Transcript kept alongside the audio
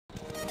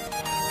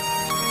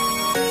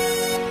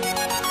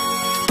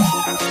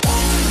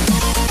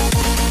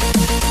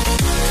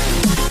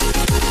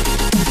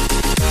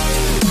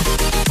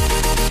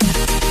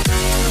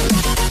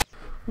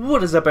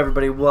What is up,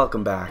 everybody?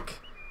 Welcome back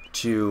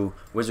to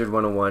Wizard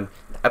 101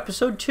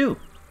 episode 2.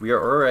 We are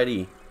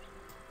already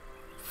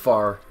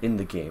far in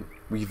the game.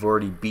 We've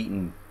already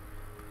beaten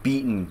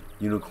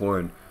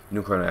Unicorn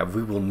Ave.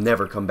 We will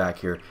never come back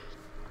here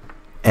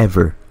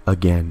ever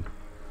again.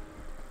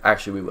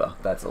 Actually, we will.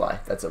 That's a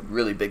lie. That's a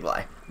really big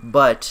lie.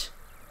 But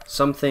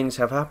some things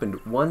have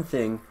happened. One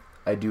thing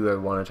I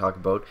want to talk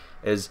about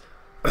is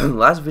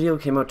last video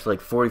came out to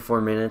like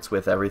 44 minutes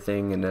with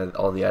everything and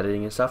all the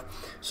editing and stuff.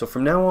 So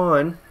from now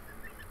on,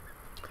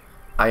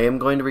 I am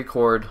going to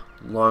record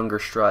longer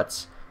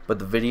struts, but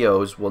the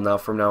videos will now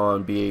from now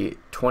on be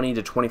 20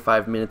 to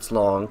 25 minutes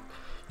long.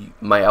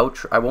 My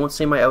outro, I won't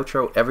say my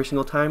outro every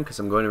single time because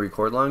I'm going to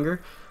record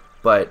longer,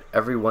 but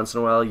every once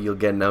in a while you'll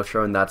get an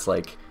outro, and that's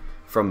like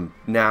from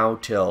now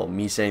till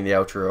me saying the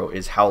outro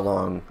is how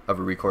long of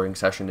a recording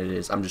session it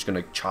is. I'm just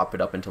going to chop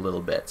it up into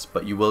little bits,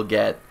 but you will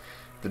get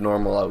the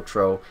normal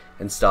outro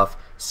and stuff.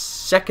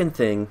 Second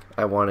thing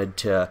I wanted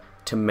to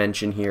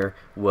mention here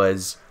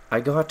was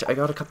I got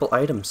a couple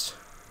items.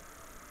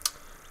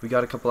 We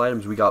got a couple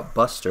items. We got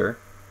Buster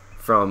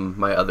from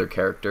my other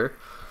character,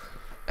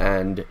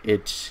 and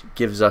it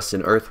gives us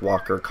an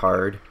Earthwalker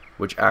card,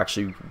 which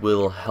actually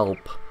will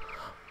help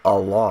a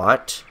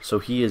lot. So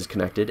he is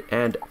connected,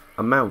 and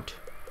a mount.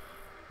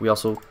 We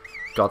also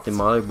got the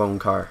Mollybone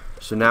car.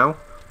 So now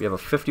we have a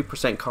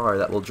 50% car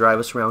that will drive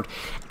us around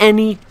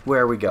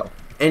anywhere we go.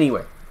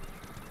 Anywhere.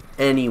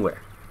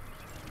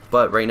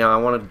 But right now I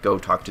want to go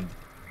talk to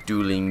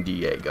Dueling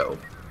Diego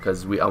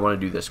because I want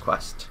to do this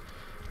quest.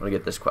 I want to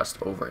get this quest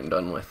over and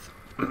done with.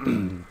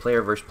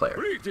 Player versus player.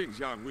 Greetings,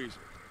 young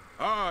wizard.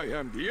 I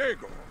am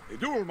Diego, the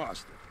duel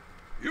master.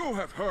 You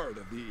have heard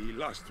of the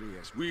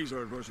illustrious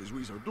wizard versus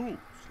wizard duels,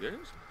 yes?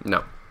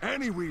 No.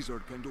 Any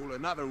wizard can duel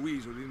another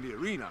wizard in the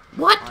arena.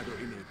 What? Either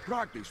in a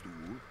practice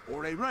duel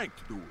or a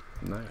ranked duel.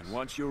 Nice. And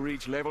once you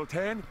reach level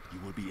 10, you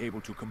will be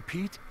able to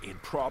compete in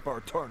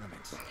proper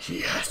tournaments.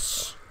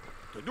 Yes.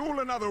 To duel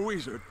another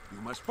wizard,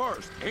 you must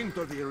first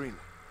enter the arena.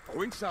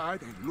 Go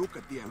inside and look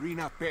at the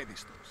arena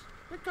pedestals.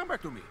 Then come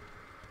back to me.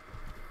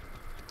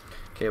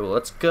 Okay, well,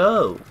 let's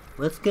go.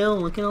 Let's go.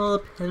 Look at all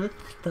the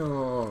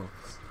pedestals.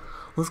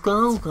 Let's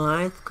go,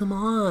 guys. Come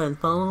on,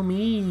 follow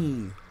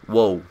me.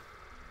 Whoa.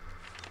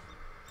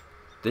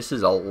 This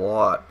is a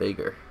lot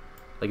bigger.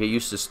 Like, it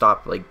used to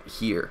stop, like,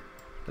 here.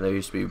 And there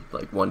used to be,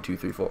 like, 1, 2,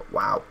 3, 4.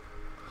 Wow.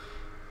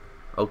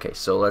 Okay,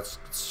 so let's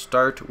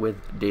start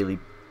with daily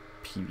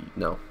PvP.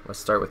 No, let's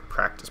start with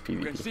practice PvP.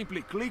 You can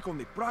simply click on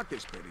the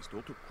practice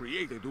pedestal to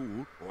create a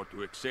duel or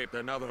to accept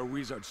another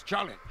wizard's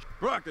challenge.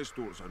 Practice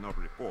duels are not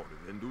reported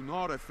and do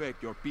not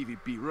affect your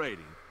PvP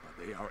rating,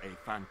 but they are a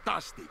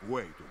fantastic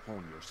way to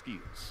hone your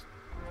skills.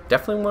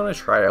 Definitely want to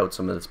try out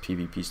some of this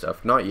PvP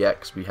stuff. Not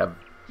yet, because we have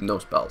no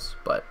spells,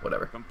 but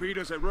whatever. Compete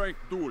as a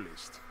ranked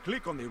duelist.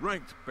 Click on the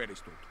ranked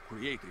pedestal to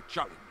create a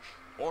challenge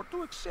or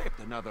to accept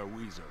another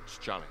wizard's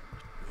challenge.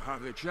 You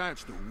have the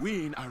chance to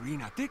win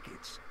arena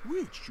tickets,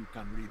 which you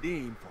can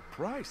redeem for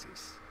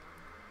prizes.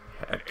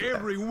 Heck yeah.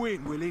 Every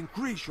win will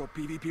increase your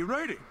PvP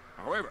rating.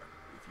 However,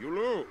 if you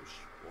lose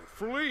or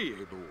flee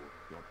a duel,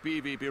 your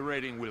PvP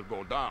rating will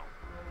go down.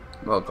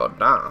 Well, go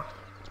down.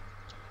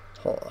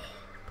 Oh.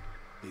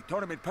 The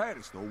tournament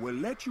pedestal will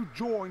let you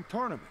join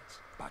tournaments,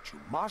 but you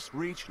must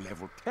reach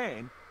level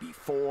 10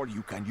 before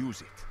you can use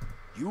it.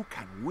 You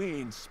can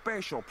win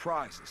special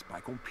prizes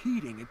by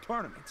competing in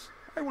tournaments.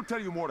 I will tell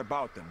you more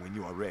about them when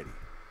you are ready.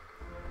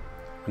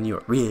 When you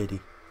are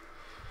ready.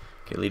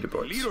 Okay,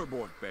 leaderboards. The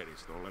leaderboard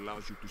pedestal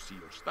allows you to see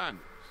your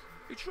standings.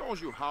 It shows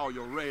you how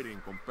your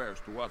rating compares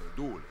to other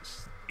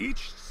duelists.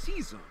 Each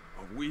season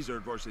of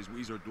Wizard versus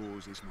Wizard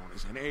duels is known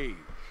as an age.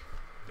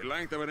 The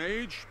length of an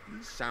age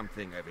is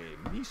something of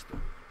a mystery.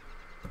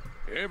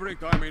 Every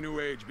time a new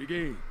age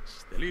begins,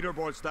 the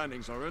leaderboard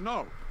standings are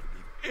announced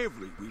to give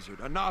every wizard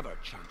another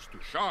chance to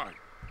shine.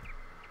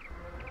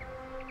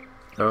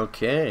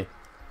 Okay.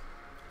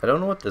 I don't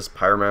know what this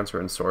Pyromancer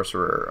and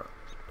Sorcerer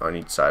on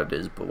each side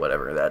is, but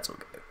whatever, that's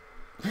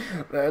okay.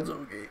 That's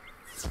okay.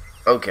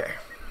 Okay.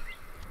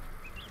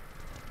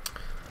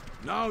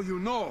 Now you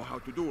know how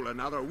to duel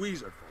another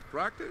wizard for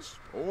practice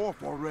or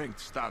for ranked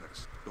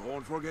status.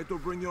 Don't forget to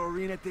bring your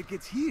arena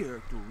tickets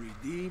here to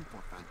redeem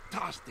for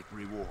fantastic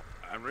reward.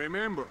 And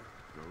remember,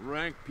 your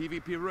ranked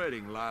PvP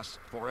rating lasts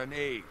for an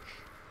age.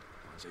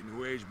 Once a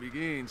new age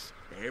begins,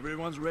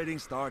 everyone's rating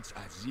starts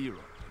at 0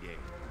 again.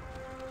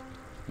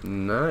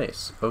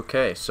 Nice.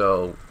 Okay,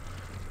 so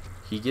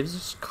he gives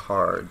us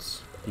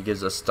cards. He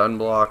gives us Stun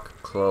Block,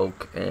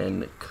 Cloak,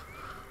 and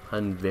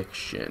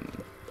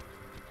Conviction.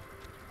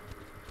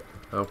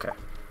 Okay.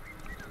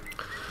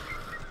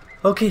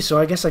 Okay, so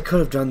I guess I could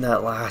have done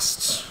that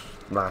last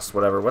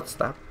whatever. What's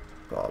that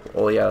bauble?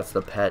 Oh yeah, that's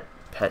the pet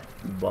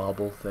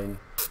bauble thing.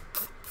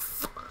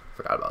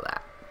 Forgot about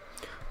that.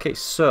 Okay,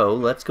 so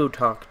let's go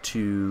talk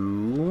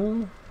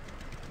to...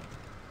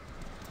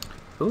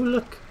 Oh,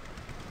 look.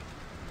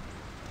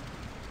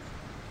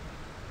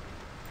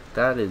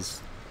 That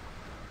is...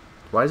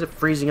 Why is it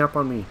freezing up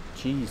on me?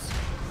 Jeez.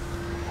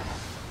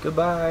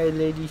 Goodbye,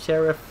 Lady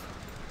Sheriff.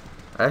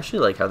 I actually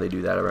like how they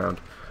do that around.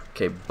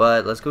 Okay,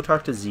 but let's go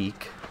talk to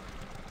Zeke.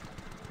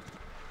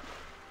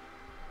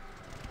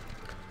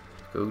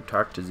 Go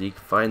talk to Zeke,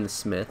 find the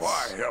Smiths.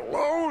 Why,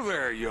 hello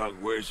there, young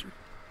wizard.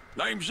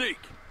 Name's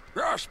Zeke.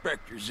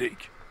 Prospector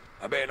Zeke.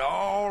 I've been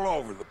all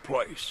over the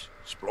place,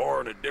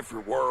 exploring the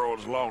different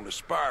worlds along the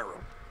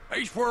spiral.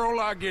 Each world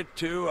I get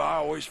to, I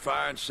always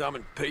find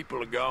some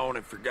people are gone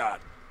and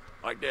forgotten.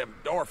 Like them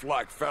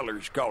dwarf-like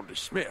fellers called the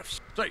Smiths.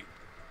 Say,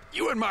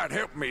 you wouldn't mind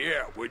helping me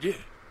out, would you?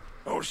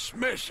 Those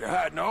Smiths are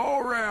hiding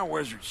all around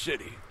Wizard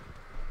City.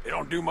 They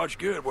don't do much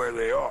good where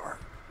they are.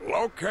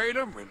 Locate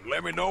them and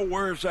let me know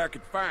where I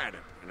can find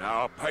them, and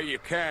I'll pay you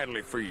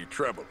kindly for your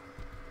trouble.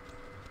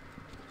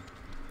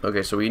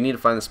 Okay, so we need to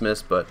find the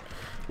Smiths, but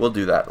we'll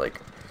do that, like,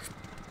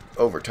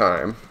 over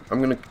time.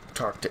 I'm gonna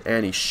talk to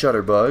Annie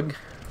Shutterbug.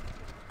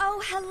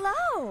 Oh,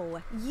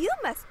 hello! You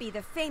must be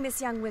the famous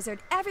young wizard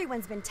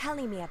everyone's been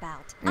telling me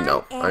about.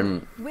 No,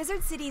 I'm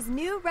Wizard City's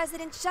new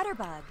resident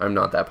Shutterbug. I'm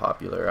not that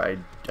popular.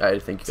 I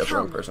think you got the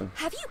wrong person.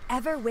 Have you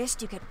ever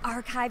wished you could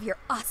archive your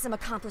awesome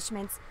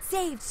accomplishments,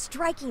 save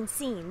striking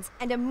scenes,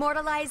 and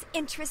immortalize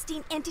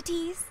interesting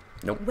entities?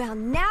 Nope. Well,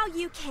 now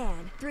you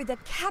can, through the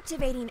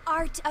captivating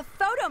art of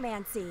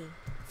photomancy.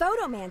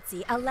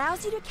 Photomancy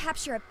allows you to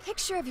capture a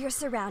picture of your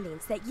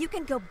surroundings that you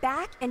can go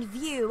back and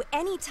view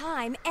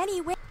anytime,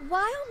 anywhere.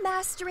 While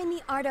mastering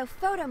the art of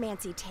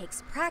photomancy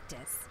takes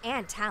practice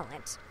and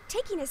talent,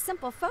 taking a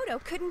simple photo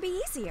couldn't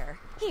be easier.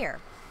 Here,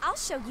 I'll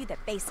show you the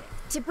basics.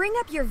 To bring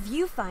up your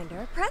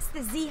viewfinder, press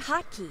the Z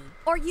hotkey,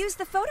 or use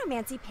the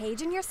photomancy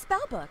page in your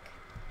spellbook.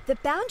 The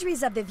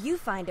boundaries of the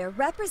viewfinder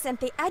represent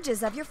the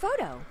edges of your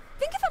photo.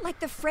 Think of it like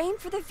the frame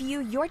for the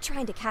view you're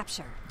trying to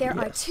capture. There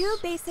are two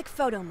basic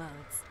photo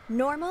modes,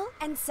 normal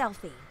and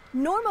selfie.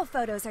 Normal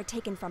photos are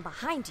taken from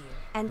behind you,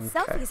 and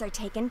selfies are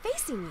taken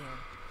facing you.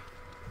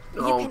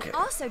 You can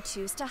also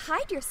choose to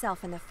hide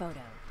yourself in the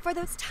photo. For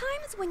those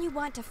times when you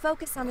want to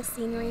focus on the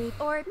scenery,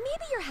 or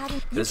maybe you're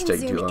having... This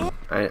take too long.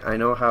 I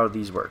know how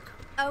these work.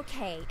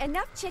 Okay,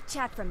 enough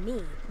chit-chat from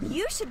me.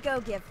 You should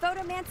go give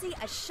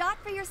photomancy a shot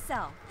for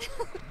yourself.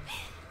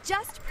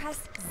 Just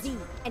press Z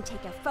and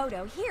take a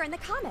photo here in the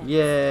comments.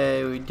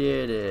 Yay, we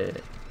did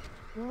it.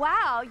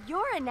 Wow,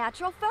 you're a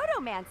natural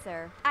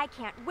photomancer. I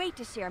can't wait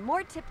to share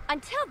more tips.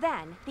 Until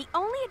then, the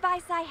only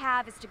advice I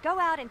have is to go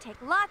out and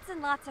take lots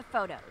and lots of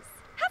photos.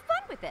 Have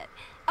fun with it.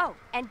 Oh,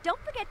 and don't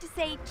forget to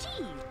say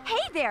cheese. Hey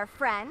there,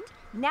 friend.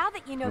 Now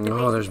that you know the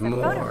basics of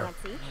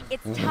photomancy,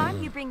 it's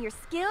time you bring your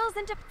skills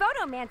into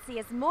photomancy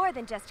as more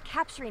than just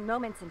capturing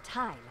moments in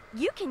time.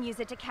 You can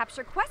use it to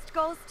capture quest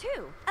goals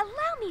too.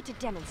 Allow me to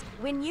demonstrate.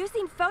 When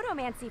using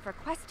photomancy for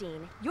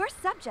questing, your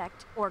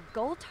subject or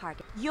goal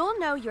target, you'll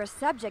know your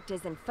subject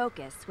is in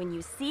focus when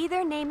you see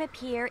their name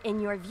appear in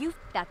your view.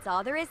 That's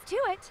all there is to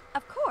it.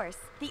 Of course,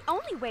 the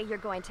only way you're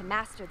going to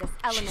master this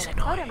element of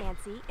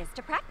photomancy is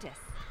to practice.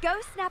 Go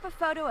snap a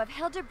photo of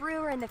Hilda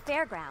Brewer in the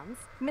fairgrounds,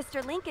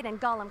 Mr. Lincoln in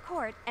Gollum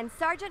Court, and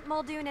Sergeant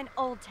Muldoon in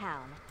Old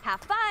Town.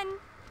 Have fun!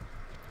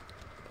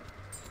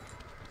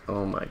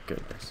 Oh my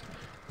goodness.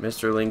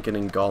 Mr. Lincoln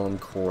in Gollum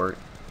Court.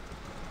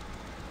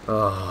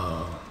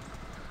 Oh.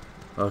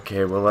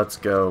 Okay, well let's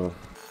go.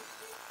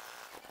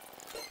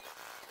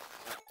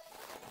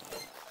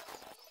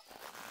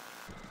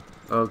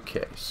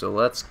 Okay, so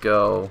let's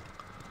go.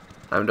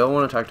 I don't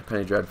want to talk to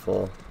Penny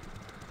Dreadful,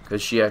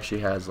 because she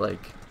actually has,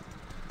 like,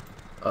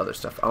 other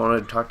stuff. I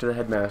want to talk to the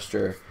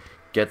headmaster,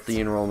 get the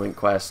enrollment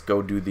quest,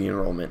 go do the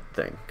enrollment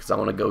thing, because I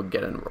want to go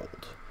get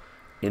enrolled.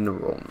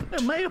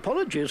 Enrollment. My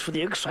apologies for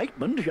the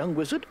excitement, young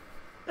wizard.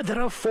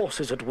 There are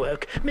forces at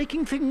work,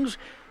 making things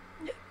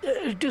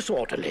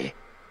disorderly.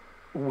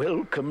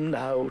 Welcome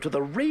now to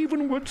the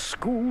Ravenwood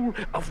School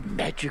of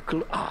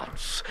Magical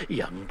Arts,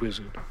 young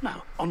wizard.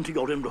 Now, on to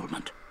your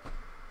enrollment.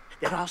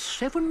 There are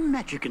 7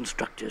 magic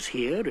instructors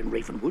here in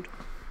Ravenwood.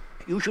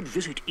 You should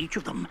visit each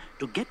of them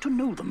to get to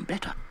know them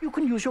better. You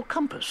can use your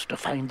compass to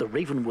find the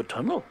Ravenwood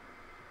Tunnel.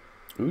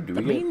 Ooh,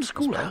 the main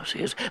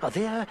schoolhouses are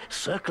there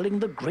circling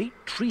the great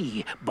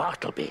tree,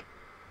 Bartleby.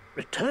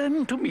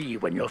 Return to me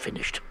when you're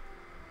finished.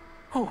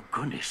 Oh,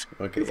 goodness.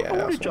 Okay, You've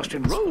only just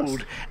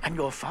enrolled, and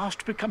you're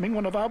fast becoming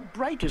one of our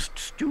brightest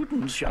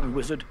students, young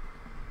wizard.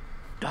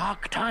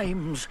 Dark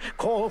times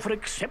call for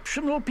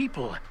exceptional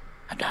people,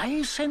 and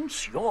I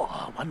sense you're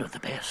one of the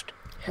best.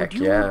 Heck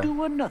Would you yeah.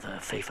 do another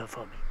favor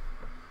for me?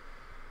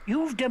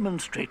 You've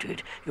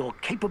demonstrated you're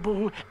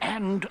capable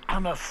and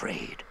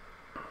unafraid.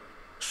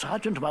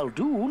 Sergeant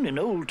Muldoon in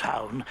Old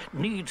Town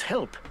needs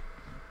help.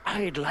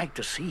 I'd like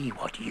to see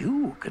what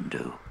you can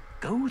do.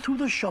 Go through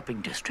the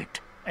shopping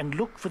district and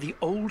look for the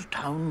Old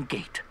Town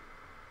gate.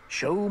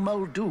 Show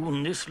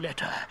Muldoon this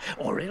letter,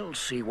 or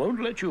else he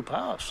won't let you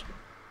pass.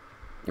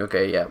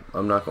 Okay, yeah,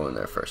 I'm not going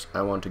there first.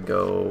 I want to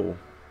go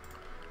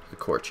to the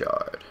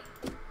courtyard,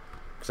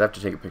 because I have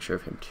to take a picture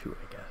of him too,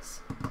 I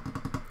guess.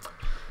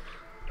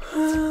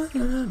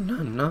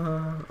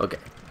 Okay,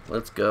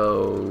 let's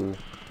go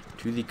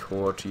to the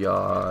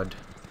courtyard.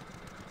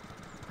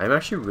 I'm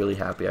actually really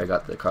happy I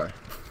got the car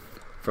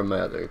from my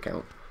other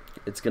account.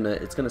 It's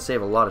gonna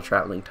save a lot of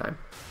traveling time.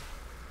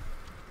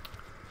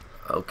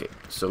 Okay,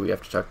 so we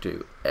have to talk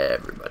to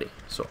everybody.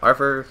 So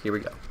Arthur, here we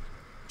go.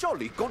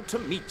 Jolly good to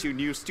meet you,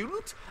 new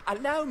student.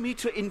 Allow me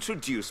to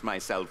introduce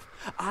myself.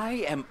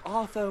 I am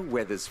Arthur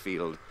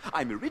Weathersfield.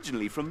 I'm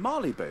originally from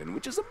Marleybone,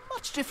 which is a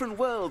much different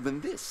world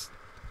than this.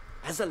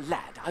 As a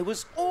lad, I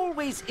was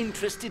always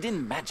interested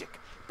in magic,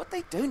 but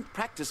they don't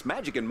practice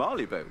magic in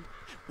Marleybone.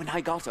 When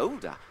I got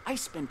older, I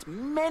spent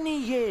many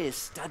years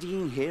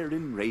studying here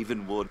in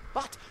Ravenwood,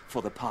 but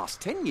for the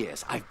past 10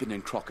 years, I've been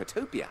in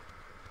Crocotopia.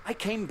 I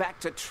came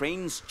back to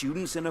train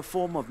students in a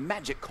form of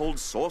magic called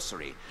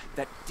sorcery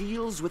that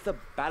deals with the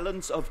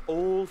balance of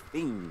all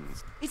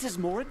things. It is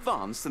more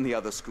advanced than the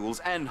other schools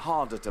and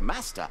harder to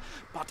master,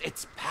 but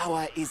its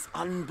power is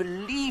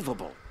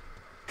unbelievable.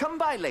 Come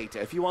by later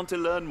if you want to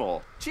learn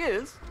more.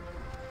 Cheers!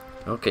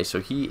 Okay, so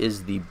he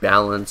is the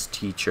balance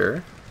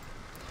teacher.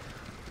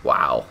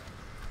 Wow.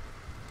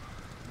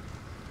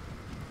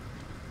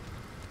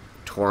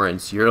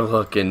 Torrance, you're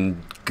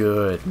looking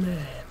good,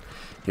 man.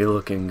 You're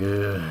looking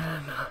good.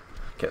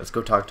 Okay, let's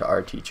go talk to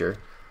our teacher.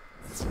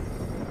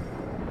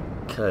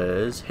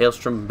 Cause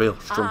Hailstrom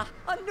Bailstrom.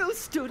 A new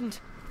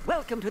student.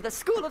 Welcome to the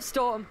School of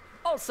Storm,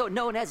 also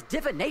known as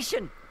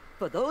Divination.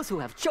 For those who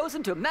have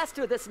chosen to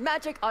master this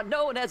magic are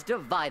known as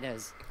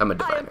diviners. I'm a I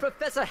diviner. am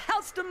Professor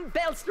Hailstrom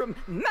Bailstrom,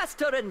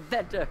 Master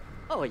Inventor.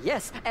 Oh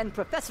yes, and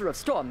Professor of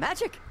Storm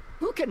Magic.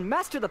 Who can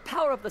master the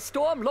power of the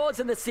storm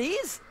lords in the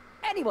seas?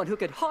 Anyone who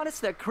can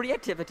harness their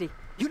creativity.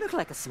 You look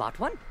like a smart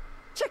one.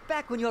 Check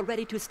back when you're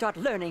ready to start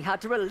learning how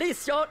to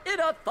release your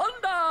inner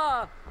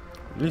thunder!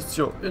 Release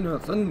your inner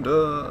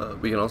thunder.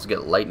 We can also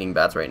get lightning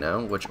bats right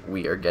now, which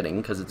we are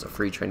getting because it's a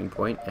free training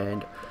point,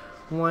 and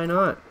why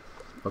not?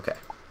 Okay.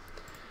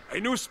 A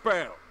new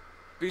spell.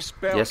 This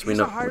spell Yes, we is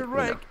know, a higher we know.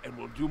 rank and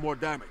will do more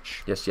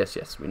damage. Yes, yes,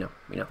 yes. We know.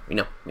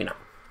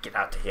 Get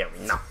out of here.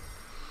 We know.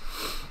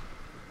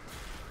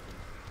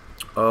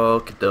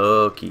 Okie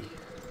dokie.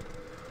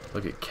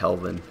 Look at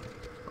Kelvin.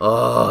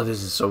 Oh,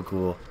 this is so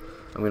cool.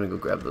 I'm gonna go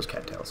grab those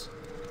cattails.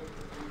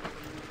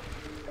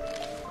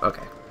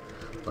 Okay,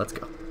 let's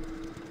go.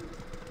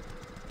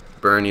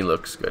 Bernie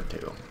looks good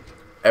too.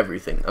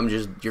 Everything.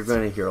 You're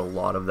gonna hear a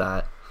lot of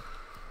that.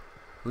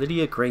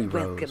 Lydia Grey Rose.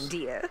 Welcome,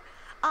 dear.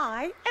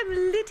 I am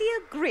Lydia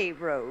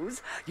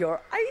Greyrose,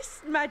 your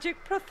ice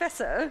magic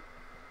professor.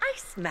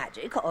 Ice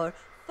magic, or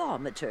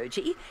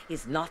thaumaturgy,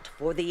 is not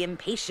for the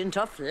impatient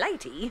or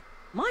flighty.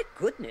 My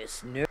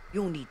goodness, no.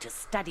 You'll need to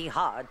study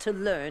hard to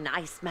learn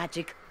ice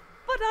magic,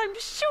 but I'm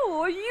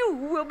sure you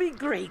will be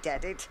great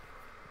at it.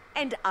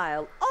 And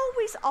I'll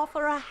always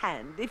offer a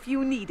hand if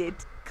you need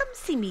it. Come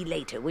see me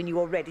later when you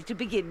are ready to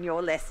begin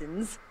your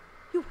lessons.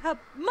 You have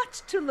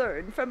much to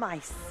learn from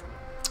ice.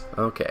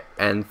 Okay,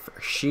 and for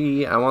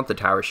I want the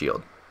tower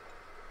shield.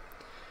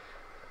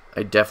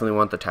 I definitely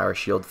want the tower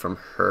shield from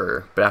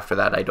her, but after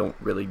that I don't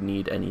really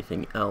need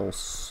anything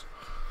else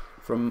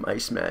from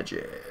ice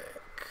magic.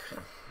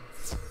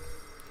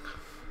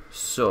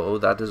 So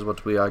that is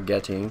what we are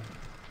getting.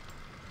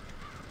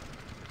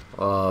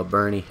 Oh,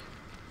 Bernie.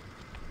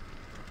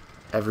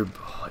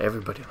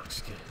 Everybody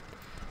looks good.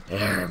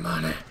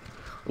 Everybody.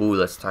 Ooh,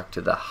 let's talk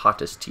to the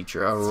hottest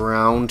teacher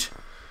around.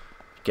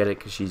 Get it?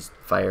 Because she's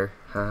fire.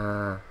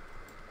 Ha.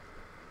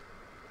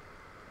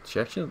 She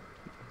actually...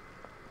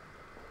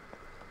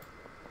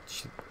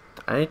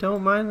 I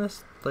don't mind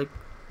this. Like,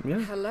 yeah.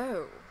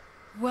 Hello.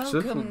 So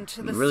Welcome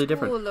to the really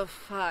School different. of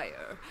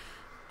Fire.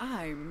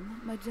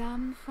 I'm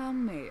Madame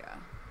Falmea.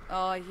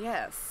 Oh,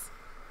 yes.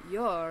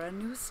 You're a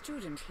new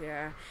student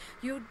here.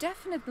 You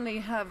definitely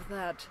have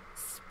that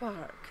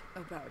spark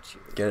about you.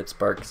 Get it,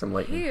 Spark, some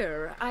lightning.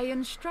 Here, I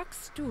instruct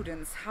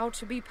students how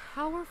to be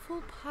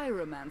powerful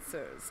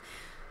pyromancers.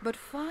 But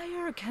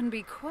fire can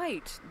be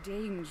quite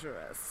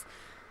dangerous.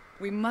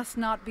 We must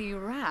not be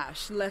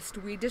rash, lest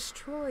we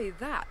destroy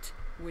that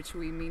which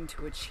we mean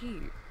to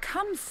achieve.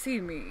 Come see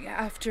me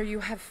after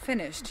you have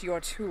finished your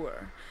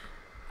tour.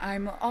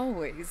 I'm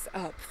always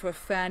up for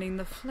fanning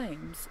the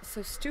flames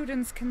so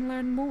students can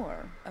learn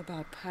more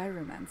about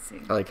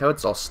pyromancy. I like how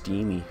it's all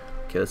steamy.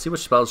 Okay, let's see what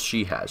spells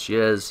she has. She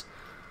has...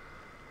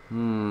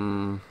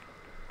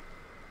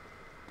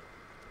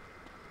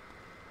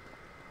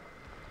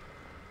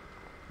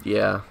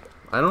 Yeah.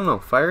 I don't know.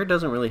 Fire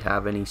doesn't really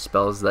have any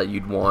spells that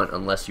you'd want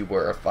unless you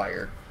were a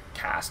fire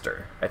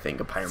caster. I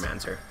think, a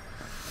pyromancer.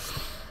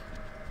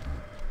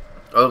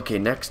 Okay,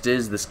 next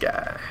is this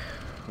guy.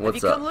 What's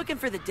Have you up? come looking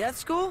for the death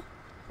school?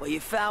 Well, you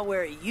found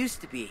where it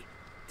used to be.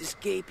 This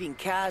gaping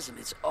chasm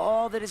is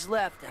all that is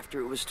left after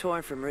it was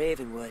torn from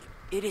Ravenwood.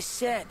 It is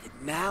said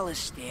that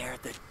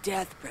Malistaire, the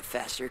death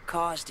professor,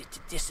 caused it to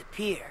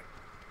disappear.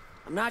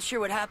 I'm not sure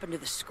what happened to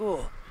the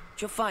school,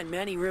 but you'll find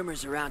many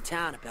rumors around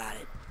town about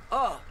it.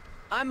 Oh,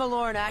 I'm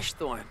Malorn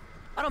Ashthorn.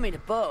 I don't mean to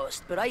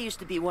boast, but I used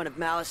to be one of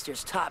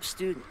Malistaire's top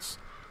students.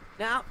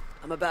 Now,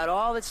 I'm about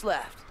all that's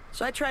left,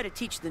 so I try to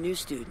teach the new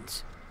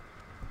students.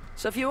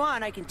 So if you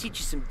want, I can teach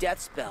you some death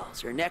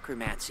spells or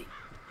necromancy.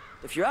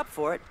 If you're up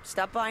for it,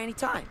 stop by any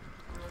time.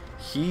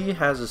 He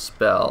has a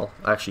spell.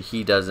 Actually,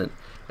 he doesn't.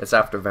 It's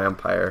after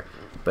vampire,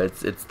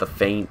 but it's the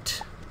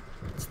faint.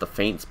 It's the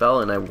faint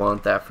spell, and I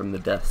want that from the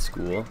death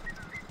school.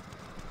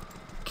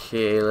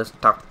 Okay, let's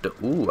talk to...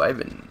 Ooh,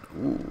 Ivan.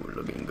 Ooh,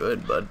 looking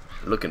good, bud.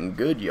 Looking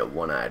good, you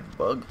one-eyed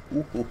bug.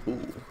 Ooh, hoo, hoo.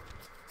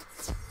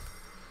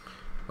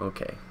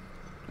 Okay.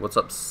 What's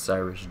up,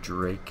 Cyrus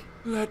Drake?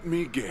 Let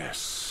me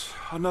guess.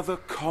 Another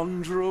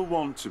conjurer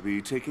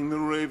want-to-be taking the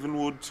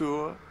Ravenwood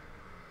tour?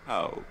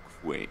 How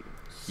quaint.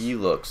 He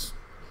looks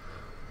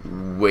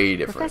way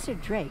different. Professor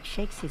Drake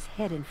shakes his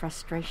head in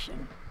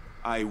frustration.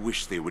 I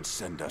wish they would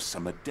send us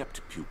some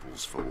adept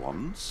pupils for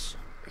once.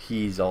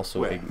 He's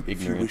also Well, ignorant.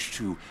 if you wish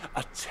to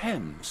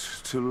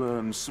attempt to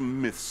learn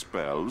some myth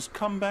spells,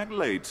 come back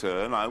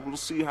later and I will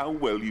see how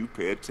well you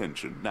pay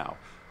attention. Now,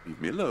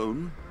 leave me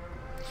alone.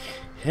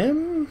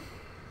 Him?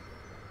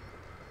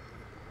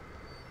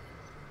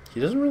 He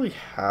doesn't really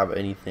have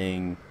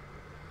anything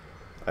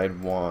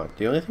I'd want.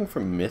 The only thing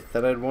from Myth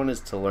that I'd want is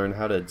to learn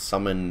how to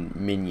summon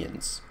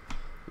minions.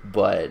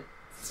 But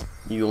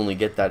you only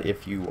get that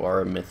if you are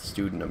a Myth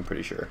student, I'm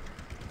pretty sure.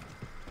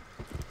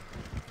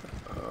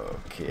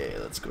 Okay,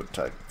 let's go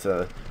talk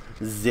to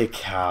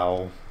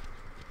Zikao.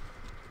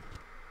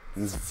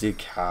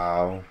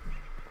 Zikao.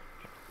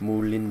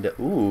 Mulinda.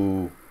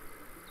 Ooh.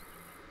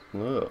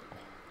 Whoa.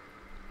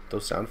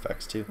 Those sound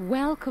effects too.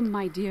 Welcome,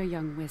 my dear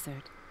young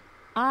wizard.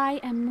 I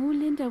am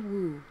Mulinda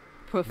Wu,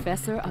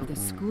 professor of the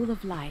School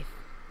of Life.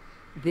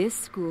 This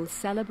school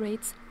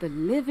celebrates the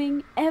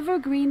living,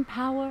 evergreen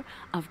power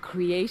of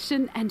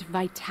creation and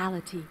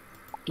vitality.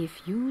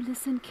 If you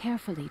listen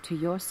carefully to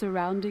your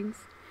surroundings,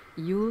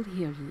 you'll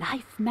hear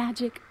life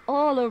magic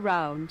all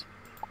around.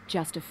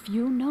 Just a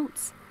few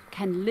notes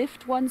can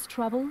lift one's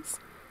troubles,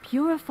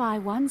 purify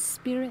one's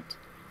spirit,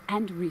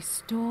 and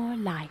restore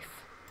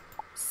life.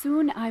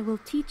 Soon I will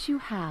teach you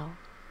how.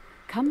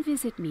 Come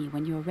visit me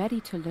when you're ready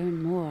to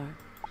learn more.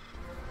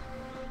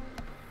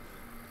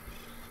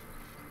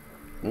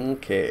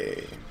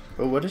 Okay.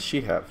 Oh, what does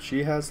she have?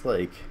 She has,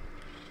 like...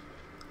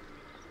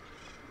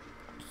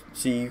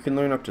 See, you can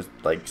learn up to,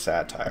 like,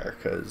 satire,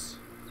 because...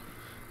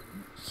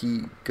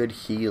 Good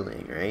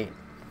healing, right?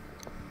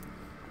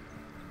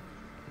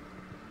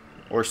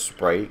 Or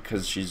Sprite,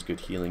 because she's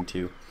good healing,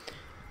 too.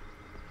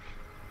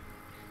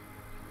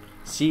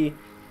 See...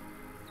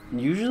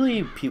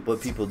 Usually,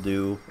 what people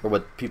do, or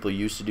what people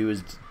used to do,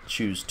 is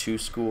choose 2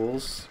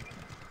 schools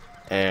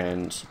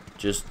and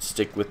just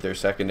stick with their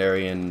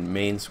secondary and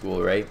main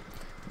school, right?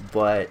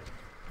 But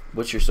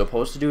what you're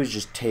supposed to do is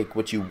just take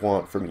what you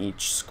want from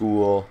each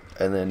school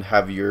and then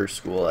have your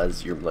school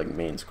as your like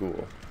main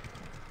school.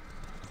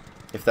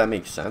 If that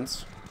makes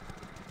sense.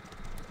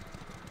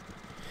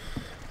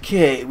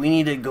 Okay, we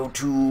need to go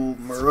to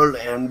Merle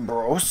and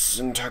Bros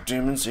and talk to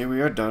him and say we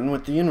are done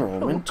with the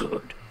enrollment. Oh,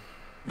 good.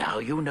 Now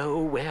you know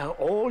where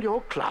all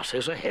your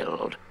classes are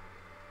held.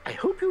 I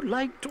hope you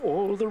liked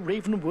all the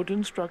Ravenwood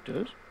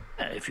instructors.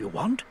 If you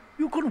want,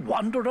 you can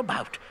wander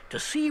about to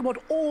see what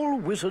all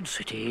Wizard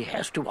City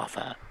has to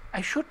offer.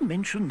 I should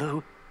mention,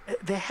 though,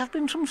 there have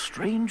been some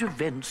strange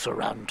events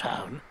around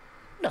town.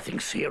 Nothing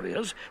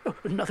serious,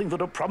 nothing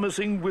that a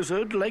promising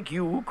wizard like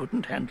you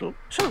couldn't handle.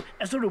 So,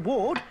 as a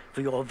reward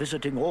for your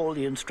visiting all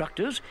the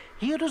instructors,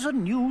 here is a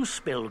new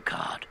spell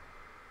card.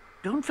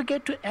 Don't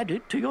forget to add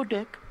it to your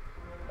deck.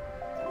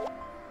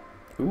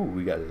 Ooh,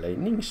 we got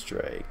Lightning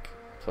Strike.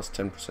 Plus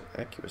 10%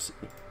 accuracy.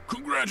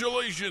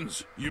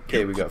 Congratulations!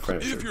 Okay, we got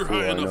furniture. If you're cool,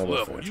 high I know enough about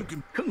level, furniture. you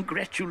can...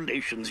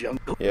 Congratulations, young...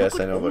 Yes,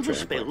 Look I know at about all the training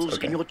spells points.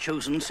 Okay. in your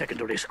chosen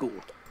secondary school.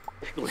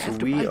 You'll So have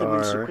to we buy them in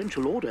are...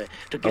 sequential order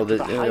to get to this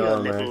the higher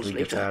automatically levels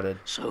gets later. added.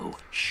 So,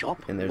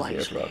 shop And there's wisely.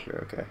 the aircraft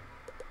here, okay.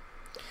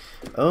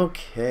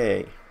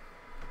 Okay.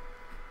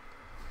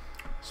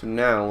 So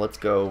now let's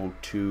go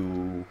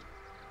to...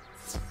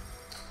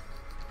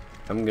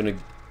 I'm gonna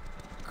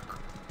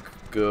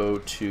go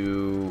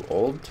to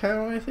Old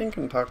Town, I think,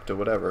 and talk to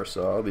whatever.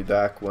 So I'll be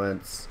back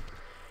once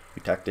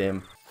we talk to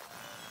him.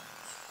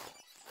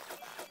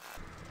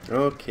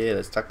 Okay,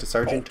 let's talk to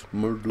Sergeant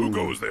Muldoon. Who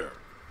goes there?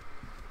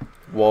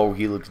 Whoa,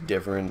 he looks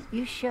different.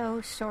 You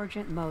show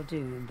Sergeant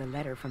Muldoon the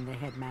letter from the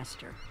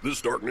headmaster. This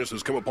darkness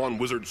has come upon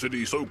Wizard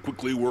City so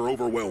quickly we're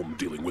overwhelmed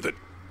dealing with it.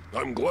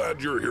 I'm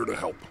glad you're here to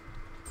help.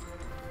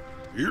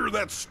 You're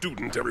that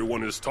student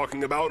everyone is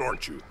talking about,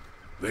 aren't you?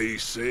 They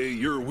say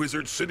you're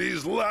Wizard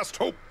City's last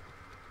hope.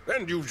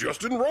 And you've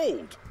just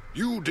enrolled.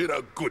 You did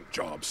a good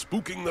job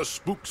spooking the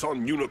spooks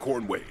on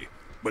Unicorn Way.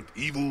 But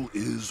evil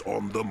is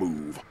on the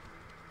move.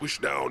 Push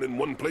down in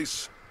one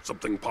place,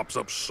 something pops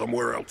up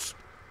somewhere else.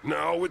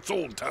 Now it's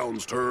Old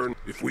Town's turn.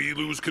 If we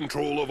lose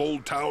control of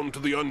Old Town to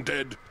the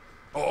undead,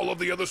 all of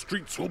the other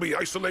streets will be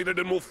isolated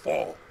and will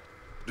fall.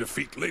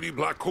 Defeat Lady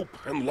Black Hope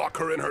and lock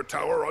her in her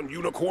tower on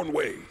Unicorn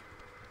Way.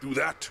 Do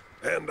that,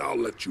 and I'll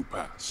let you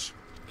pass.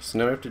 So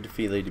now we have to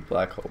defeat Lady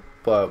Black Hope,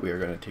 but we are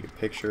going to take a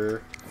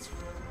picture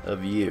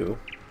of you.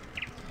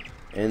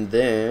 And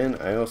then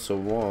I also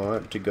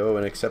want to go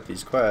and accept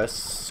these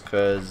quests,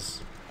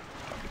 because,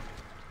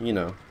 you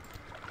know.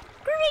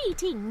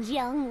 Greetings,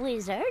 young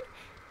wizard.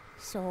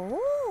 So,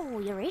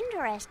 you're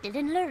interested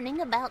in learning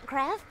about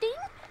crafting?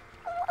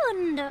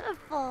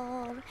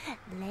 Wonderful.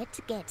 Let's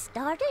get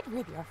started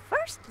with your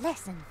first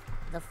lesson.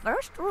 The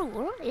first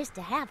rule is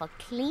to have a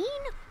clean,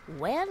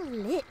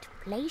 well-lit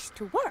place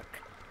to work.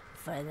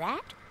 For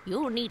that,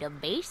 you'll need a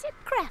basic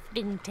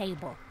crafting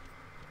table.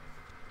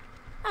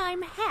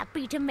 I'm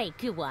happy to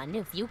make you one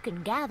if you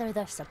can gather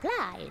the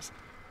supplies.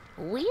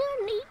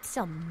 We'll need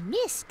some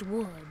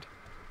mistwood.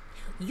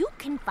 You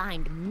can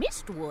find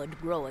mistwood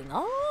growing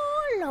all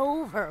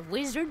over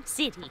Wizard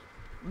City.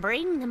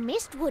 Bring the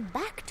mistwood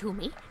back to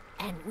me,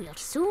 and we'll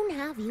soon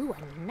have you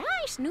a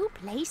nice new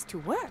place to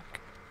work.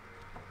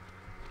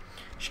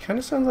 She kind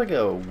of sounds like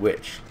a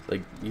witch.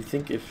 Like, you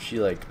think if she,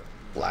 like,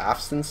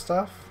 laughs and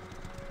stuff?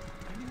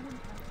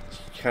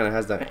 She kind of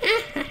has that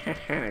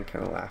kind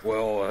of laugh.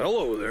 Well,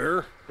 hello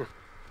there.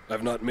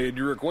 I've not made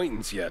your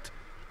acquaintance yet.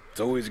 It's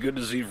always good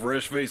to see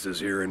fresh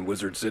faces here in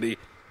Wizard City.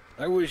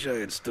 I wish I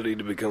had studied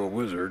to become a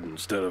wizard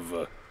instead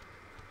of,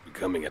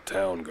 becoming a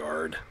town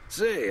guard.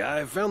 Say,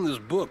 I found this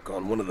book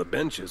on one of the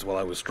benches while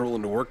I was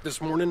strolling to work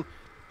this morning.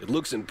 It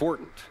looks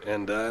important,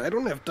 and I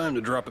don't have time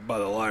to drop it by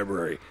the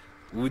library.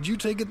 Would you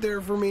take it there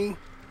for me?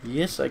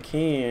 Yes, I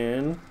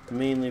can.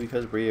 Mainly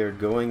because we are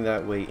going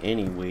that way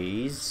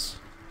anyways.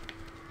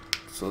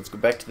 So let's go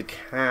back to the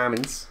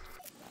commons.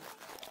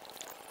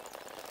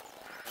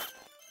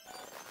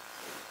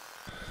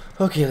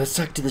 Okay, let's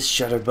talk to this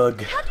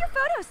shutterbug. How'd your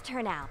photos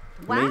turn out?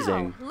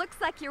 Amazing. Wow, looks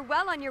like you're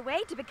well on your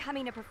way to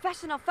becoming a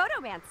professional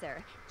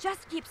photomancer.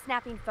 Just keep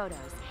snapping photos.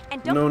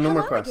 And don't no more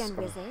hello quests. again,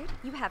 wizard.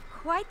 You have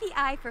quite the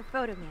eye for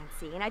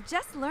photomancy, and I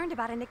just learned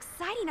about an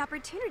exciting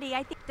opportunity.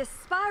 I think the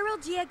Spiral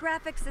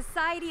Geographic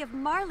Society of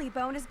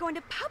Marleybone is going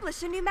to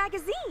publish a new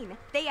magazine.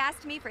 They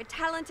asked me for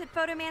talented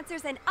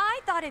photomancers, and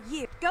I thought of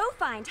you. Go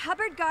find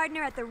Hubbard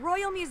Gardner at the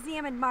Royal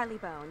Museum in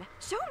Marleybone.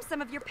 Show him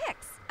some of your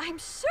pics. I'm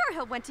sure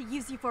he'll want to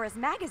use you for his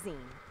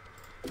magazine.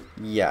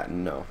 Yeah,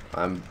 no,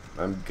 I'm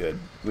good.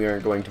 We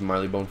aren't going to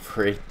Marleybone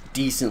for a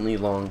decently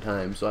long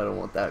time, so I don't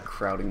want that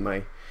crowding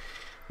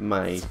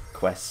my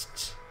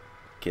quest.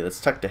 Okay, let's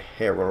talk to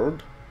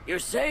Harold. You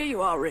say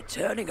you are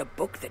returning a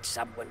book that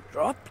someone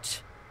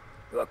dropped?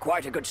 You are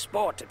quite a good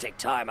sport to take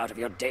time out of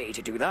your day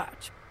to do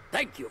that.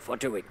 Thank you for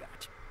doing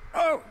that.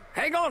 Oh,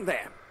 hang on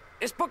there.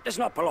 This book does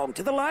not belong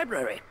to the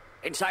library.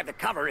 Inside the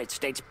cover it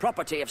states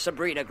property of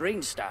Sabrina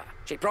Greenstar.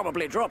 She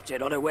probably dropped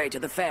it on her way to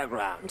the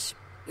fairgrounds.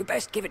 You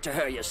best give it to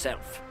her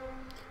yourself.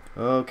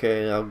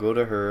 Okay, I'll go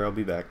to her. I'll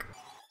be back.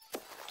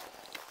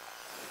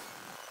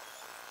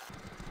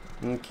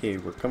 Okay,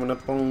 we're coming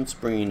up on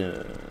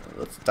Sabrina.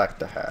 Let's talk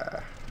to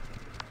her.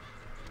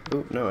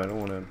 Oh no, I don't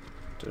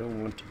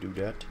want to do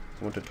that.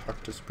 I want to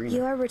talk to Sabrina.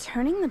 You are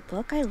returning the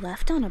book I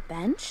left on a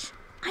bench?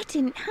 I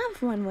didn't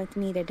have one with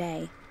me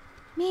today.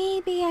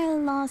 Maybe I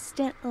lost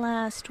it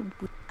last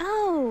week.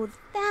 Oh,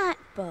 that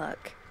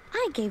book.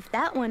 I gave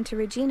that one to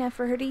Regina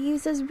for her to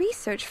use as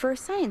research for a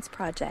science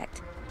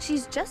project.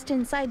 She's just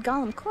inside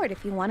Gollum Court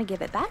if you want to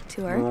give it back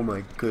to her. Oh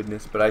my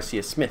goodness, but I see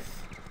a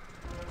smith.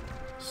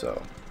 So,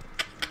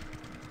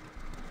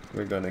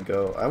 we're gonna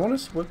go. I want to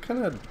see what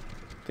kind of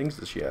things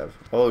does she have.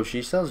 Oh,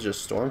 she sells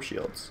just storm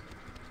shields.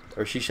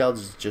 Or she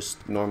sells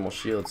just normal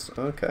shields.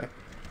 Okay.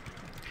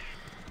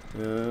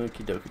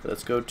 Okie dokie.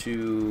 Let's go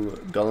to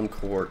Gollum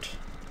Court.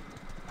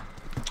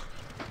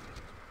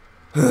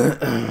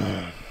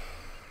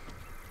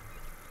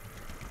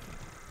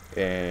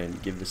 And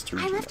give this to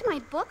Regina. I left my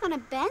book on a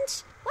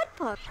bench? What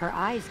book? Her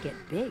eyes get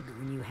big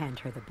when you hand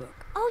her the book.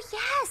 Oh,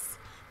 yes!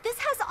 This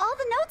has all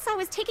the notes I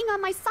was taking on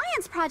my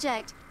science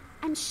project.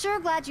 I'm sure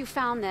glad you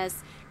found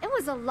this. It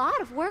was a lot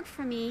of work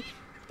for me.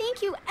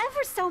 Thank you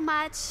ever so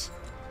much.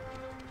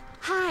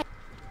 Hi.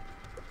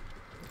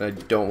 I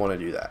don't want to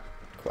do that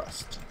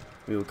quest.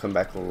 We will come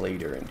back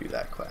later and do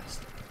that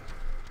quest.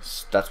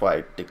 That's why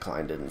I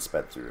declined it and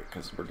sped through it,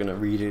 because we're going to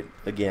read it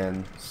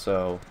again.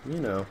 So, you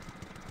know.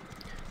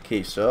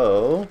 Okay,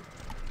 so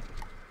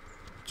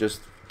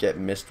just get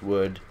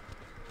mistwood,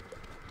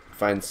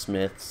 find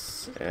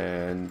smiths,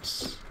 and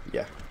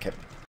yeah, okay.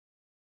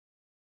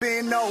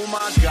 Oh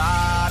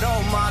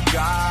my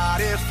God,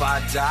 if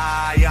I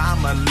die,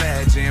 I'm a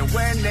legend.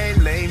 When they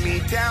lay me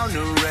down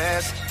to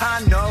rest,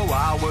 I know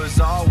I was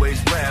always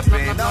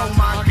reppin'. Oh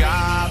my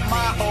God,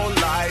 my whole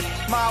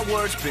life, my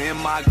words been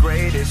my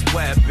greatest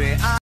weapon.